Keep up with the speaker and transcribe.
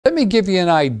Let me give you an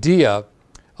idea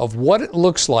of what it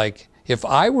looks like if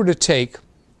I were to take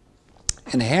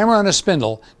and hammer on a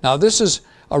spindle. Now this is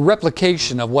a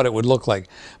replication of what it would look like,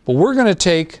 but we're going to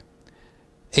take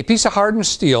a piece of hardened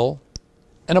steel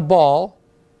and a ball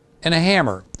and a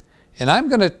hammer, and I'm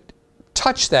going to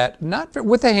touch that, not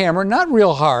with a hammer, not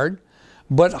real hard,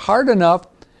 but hard enough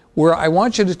where I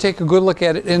want you to take a good look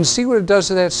at it and see what it does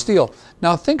to that steel.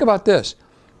 Now think about this.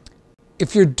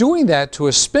 If you're doing that to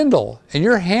a spindle and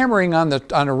you're hammering on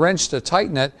a wrench to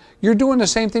tighten it, you're doing the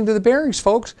same thing to the bearings,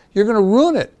 folks. You're going to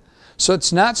ruin it. So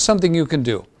it's not something you can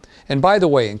do. And by the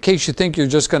way, in case you think you're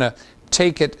just going to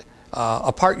take it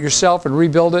apart yourself and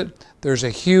rebuild it, there's a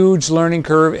huge learning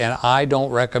curve, and I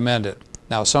don't recommend it.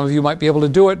 Now, some of you might be able to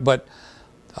do it, but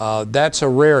that's a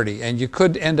rarity, and you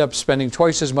could end up spending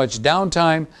twice as much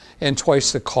downtime and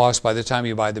twice the cost by the time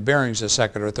you buy the bearings a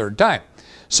second or third time.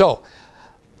 So,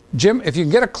 Jim, if you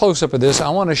can get a close-up of this, I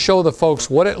want to show the folks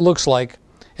what it looks like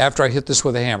after I hit this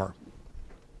with a hammer.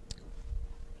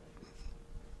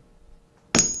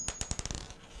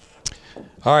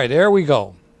 All right, there we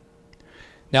go.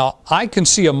 Now, I can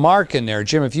see a mark in there.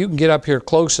 Jim, if you can get up here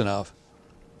close enough.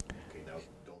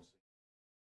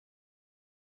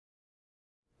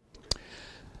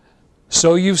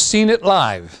 So you've seen it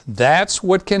live. That's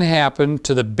what can happen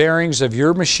to the bearings of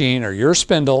your machine or your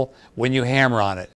spindle when you hammer on it.